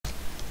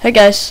Hey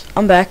guys,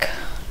 I'm back.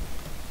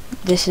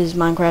 This is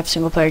Minecraft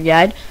single player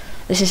guide.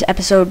 This is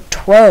episode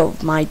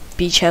 12, my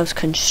beach house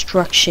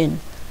construction.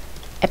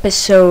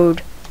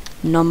 Episode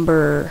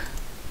number...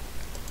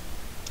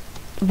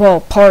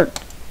 well, part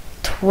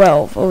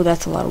 12. Oh,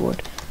 that's a lot of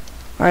wood.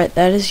 Alright,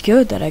 that is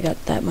good that I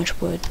got that much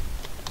wood.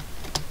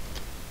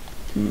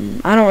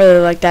 I don't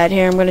really like that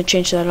here. I'm going to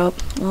change that up.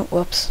 Oh,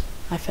 whoops.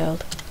 I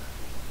failed.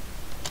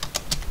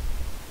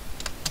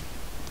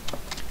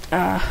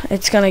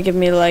 It's going to give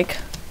me like...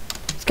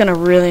 it's going to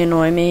really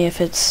annoy me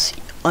if it's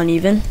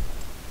uneven.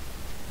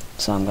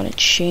 So I'm going to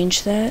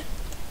change that.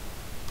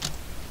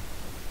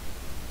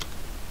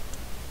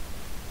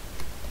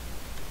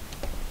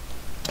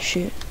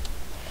 Shoot.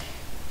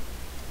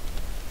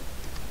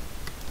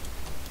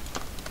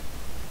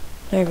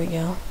 There we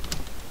go.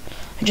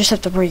 I just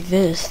have to break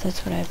this.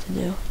 That's what I have to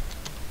do.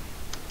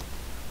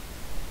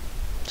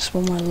 Just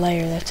one more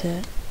layer, that's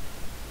it.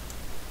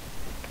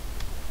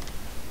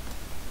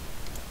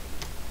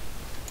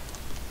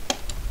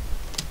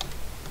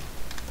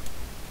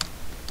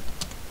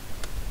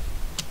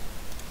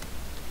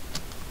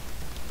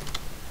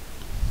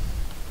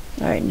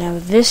 Alright, now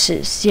this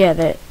is,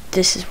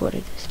 this is what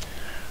it is.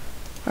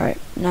 Alright,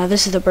 now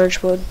this is the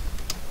birch wood.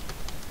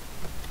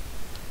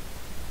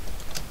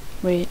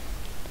 Wait.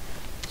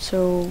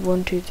 So,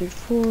 1, 2, 3,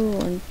 4,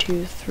 1,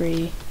 2,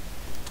 3,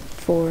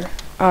 4.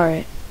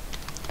 Alright.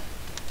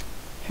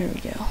 Here we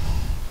go.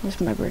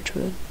 Where's my birch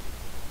wood?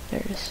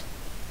 There it is.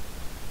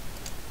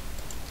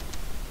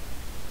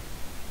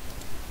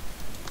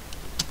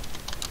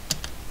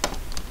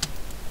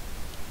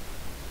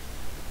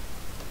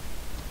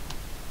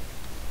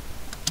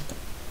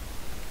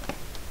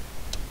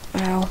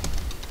 Ow.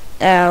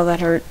 Ow, that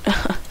hurt.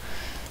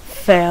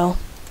 Fail.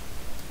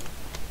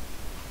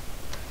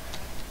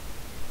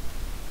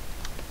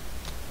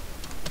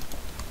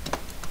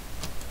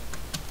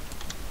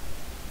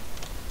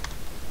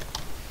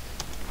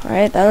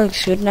 Alright, that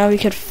looks good. Now we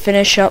could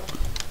finish up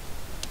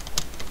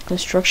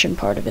construction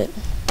part of it.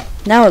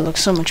 Now it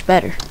looks so much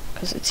better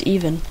because it's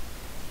even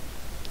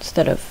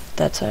instead of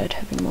that side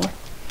having more.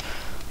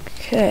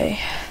 Okay.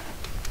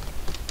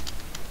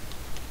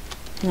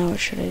 Now what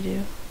should I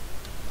do?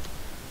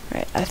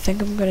 Right, I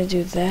think I'm gonna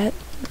do that.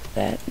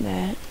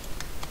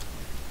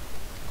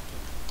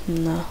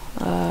 No,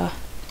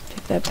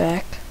 take that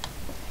back.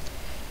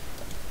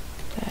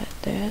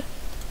 That.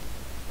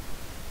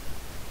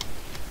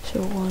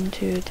 So 1,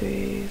 2,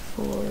 3,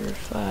 4,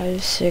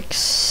 5, 6,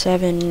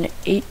 7,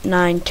 8,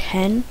 9,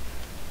 10.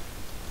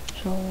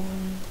 So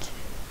 1,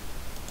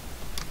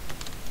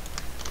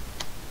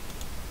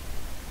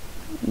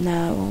 2.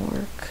 Nah, it won't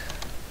work.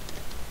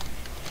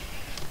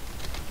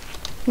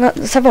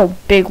 Let's have a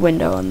big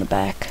window on the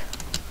back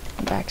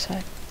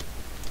side.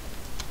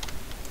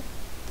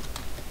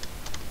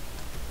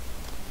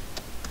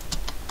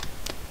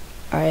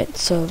 Alright,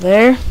 so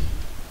there.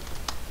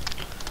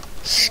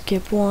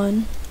 Skip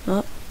one.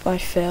 Oh, I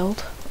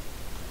failed.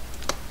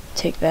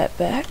 Take that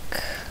back.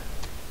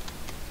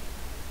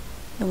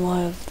 And we'll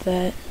have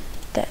that.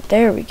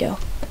 There we go.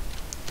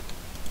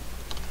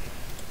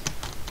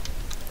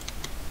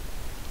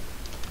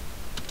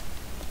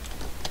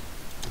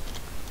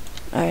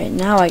 Alright,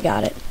 now I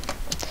got it.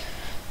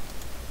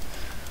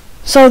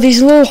 So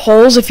these little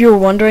holes, if you were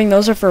wondering,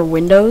 those are for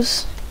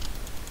windows.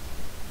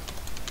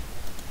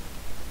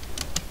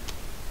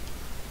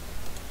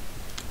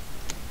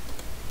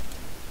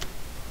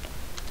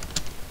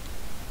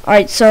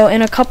 Alright, so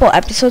in a couple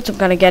episodes I'm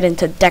gonna get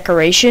into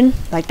decoration,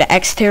 like the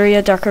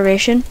exterior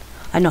decoration.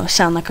 I know I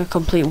sound like a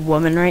complete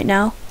woman right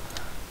now,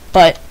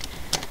 but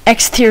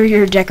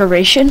exterior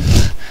decoration.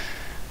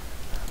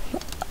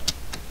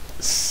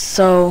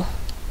 So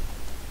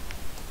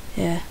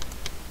yeah.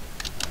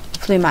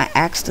 Hopefully my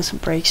axe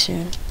doesn't break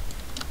soon.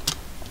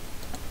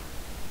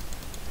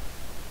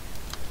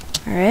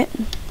 Alright.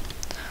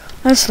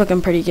 That's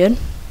looking pretty good.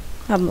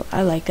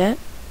 I like that.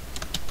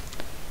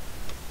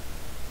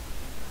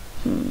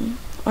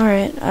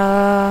 Alright,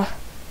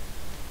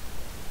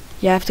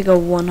 you have to go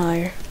one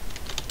higher.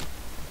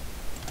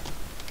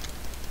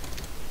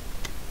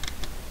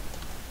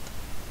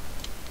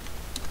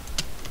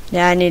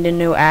 Yeah, I need a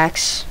new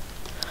axe.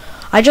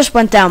 I just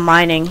went down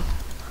mining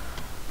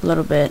a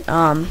little bit.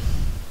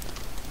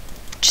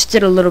 Just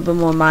did a little bit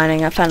more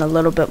mining. I found a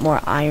little bit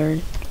more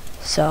iron.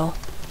 So,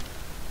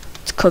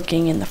 it's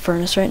cooking in the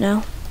furnace right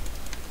now.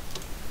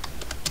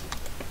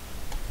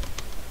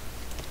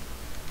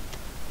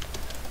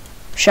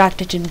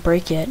 Shocked it didn't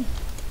break yet.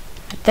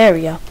 There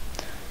we go.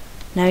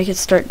 Now you can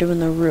start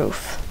doing the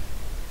roof.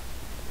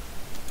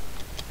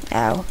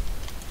 Ow.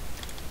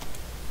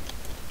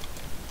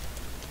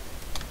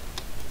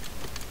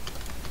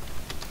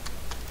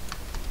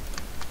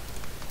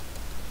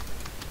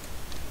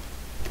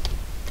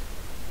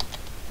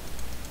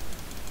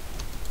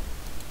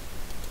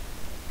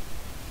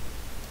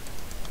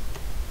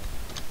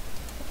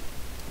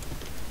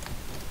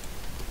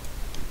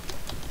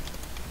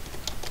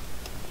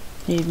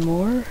 Need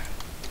more?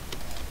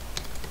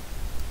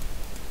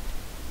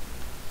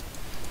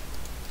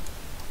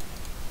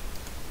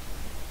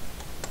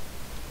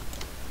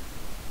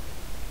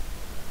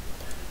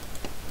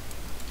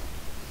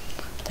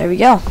 There we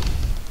go.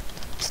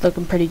 It's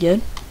looking pretty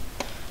good.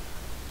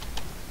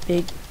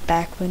 Big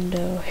back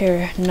window.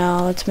 Here,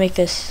 no, let's make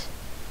this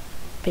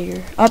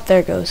bigger. Oh,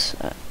 there it goes.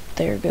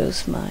 There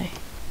goes my...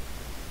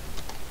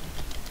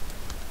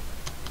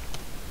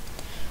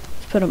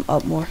 Let's put them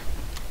up more.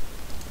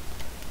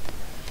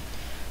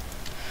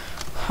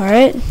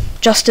 Alright,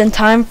 just in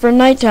time for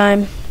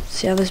nighttime.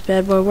 See how this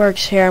bad boy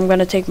works. Here, I'm going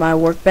to take my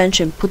workbench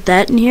and put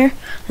that in here.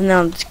 And then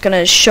I'm just going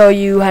to show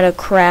you how to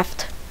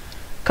craft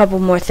a couple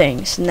more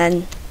things. And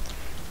then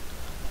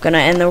I'm going to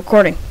end the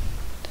recording.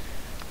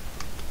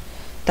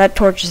 That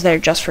torch is there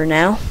just for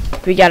now.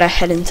 We got to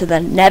head into the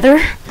nether.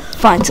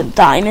 Find some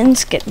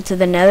diamonds. Get into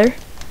the nether.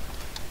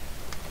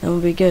 Then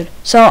we'll be good.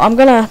 So, I'm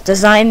going to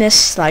design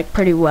this like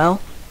pretty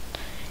well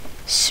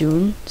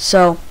soon.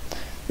 So,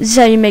 this is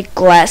how you make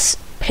glass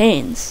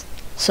panes.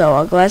 So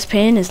a glass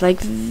pane is like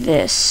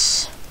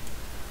this.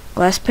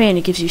 Glass pane,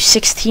 it gives you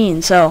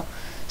 16. So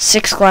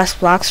 6 glass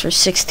blocks for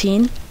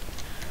 16. I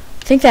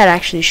think that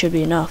actually should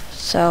be enough.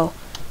 So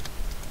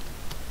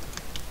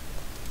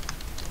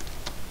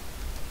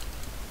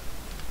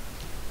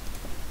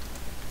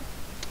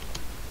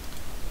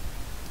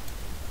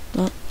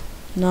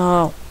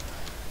no.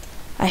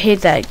 I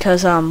hate that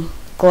because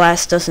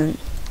glass doesn't,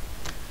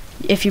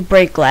 if you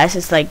break glass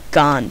it's like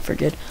gone for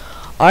good.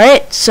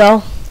 Alright,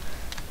 so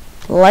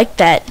like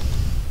that.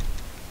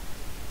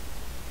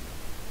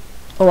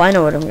 Oh, I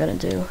know what I'm gonna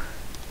do.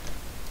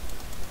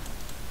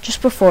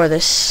 Just before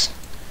this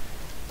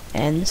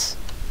ends.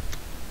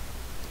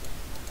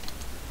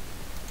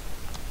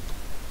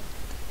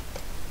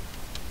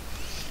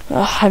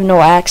 I have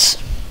no axe.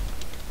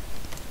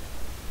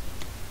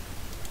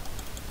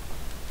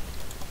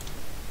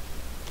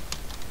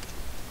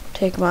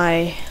 Take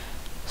my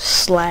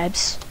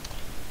slabs.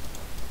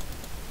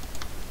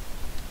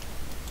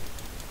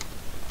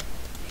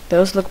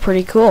 Those look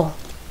pretty cool,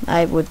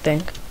 I would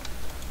think.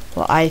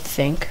 Well, I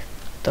think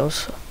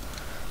those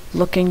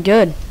looking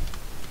good.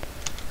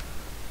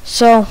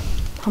 So,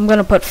 I'm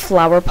gonna put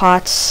flower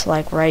pots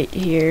like right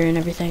here and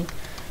everything.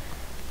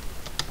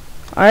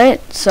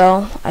 Alright,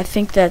 so I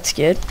think that's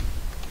good.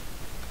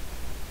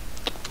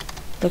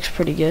 Looks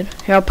pretty good.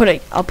 Here,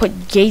 I'll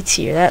put gates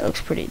here. That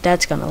looks pretty.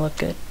 That's gonna look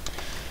good.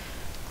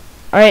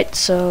 Alright,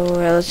 so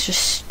let's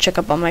just check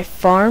up on my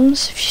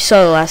farms. If you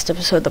saw the last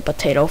episode, the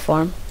potato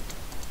farm.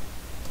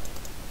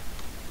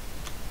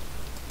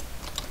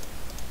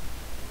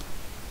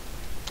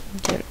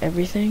 Get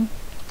everything.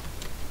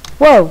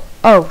 Whoa!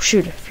 Oh,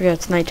 shoot. I forgot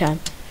it's nighttime.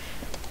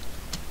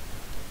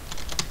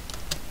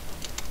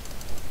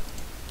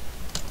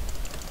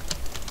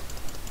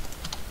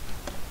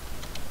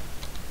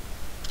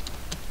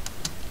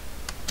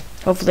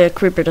 Hopefully a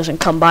creeper doesn't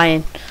come by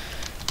and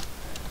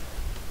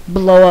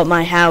blow up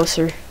my house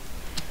or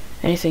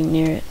anything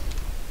near it.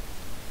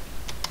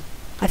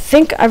 I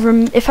think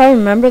if I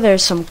remember,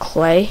 there's some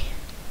clay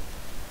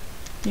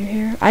near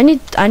here. I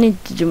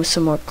need to do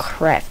some more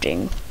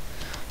crafting.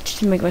 Just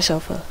to make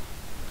myself a...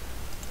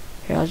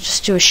 Here, I'll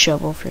just do a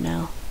shovel for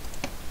now.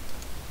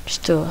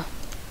 Just do a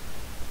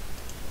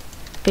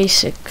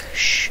basic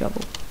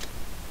shovel.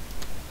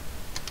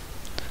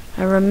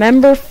 I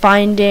remember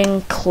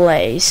finding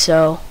clay,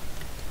 so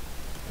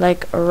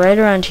like right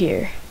around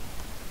here.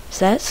 Is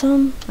that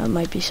some? That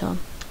might be some.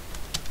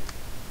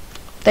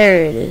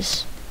 There it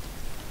is.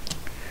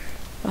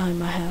 Behind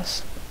my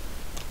house.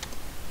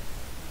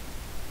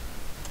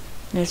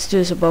 Let's do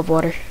this above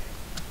water.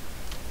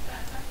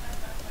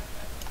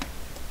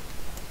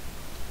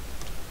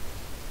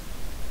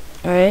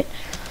 Alright.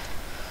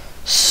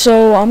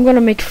 So I'm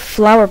gonna make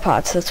flower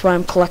pots. That's why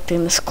I'm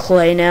collecting this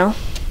clay now.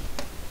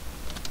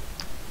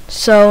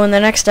 So in the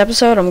next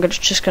episode, I'm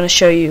just gonna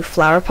show you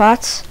flower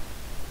pots.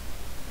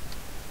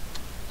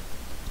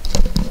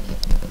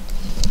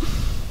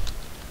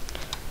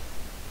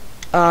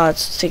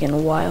 It's taking a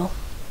while.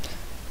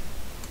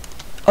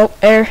 Oh,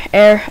 air.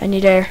 I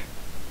need air.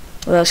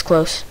 Well, that was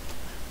close.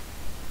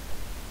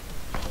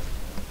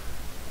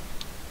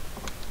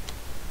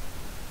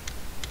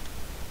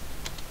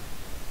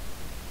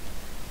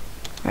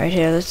 Alright,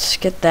 here, let's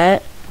get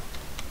that.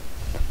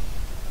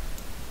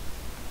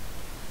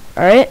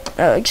 Alright,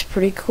 that looks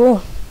pretty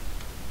cool.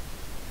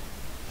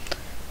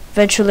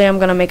 Eventually I'm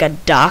gonna make a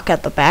dock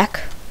at the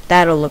back.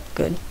 That'll look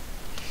good.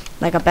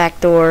 Like a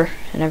back door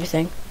and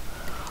everything.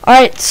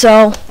 Alright,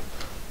 so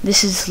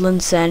this is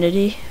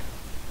Linsanity.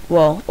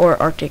 Well, or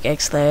Arctic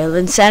X-Layer.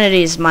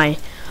 Linsanity is my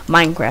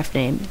Minecraft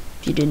name,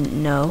 if you didn't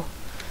know.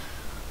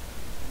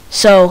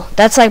 So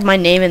that's like my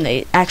name in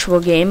the actual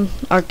game.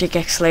 Arctic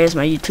X-Layer is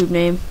my YouTube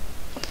name.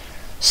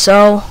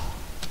 So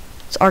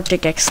it's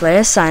Arctic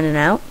X-Layer signing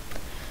out.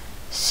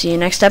 See you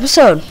next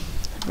episode.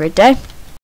 Have a great day.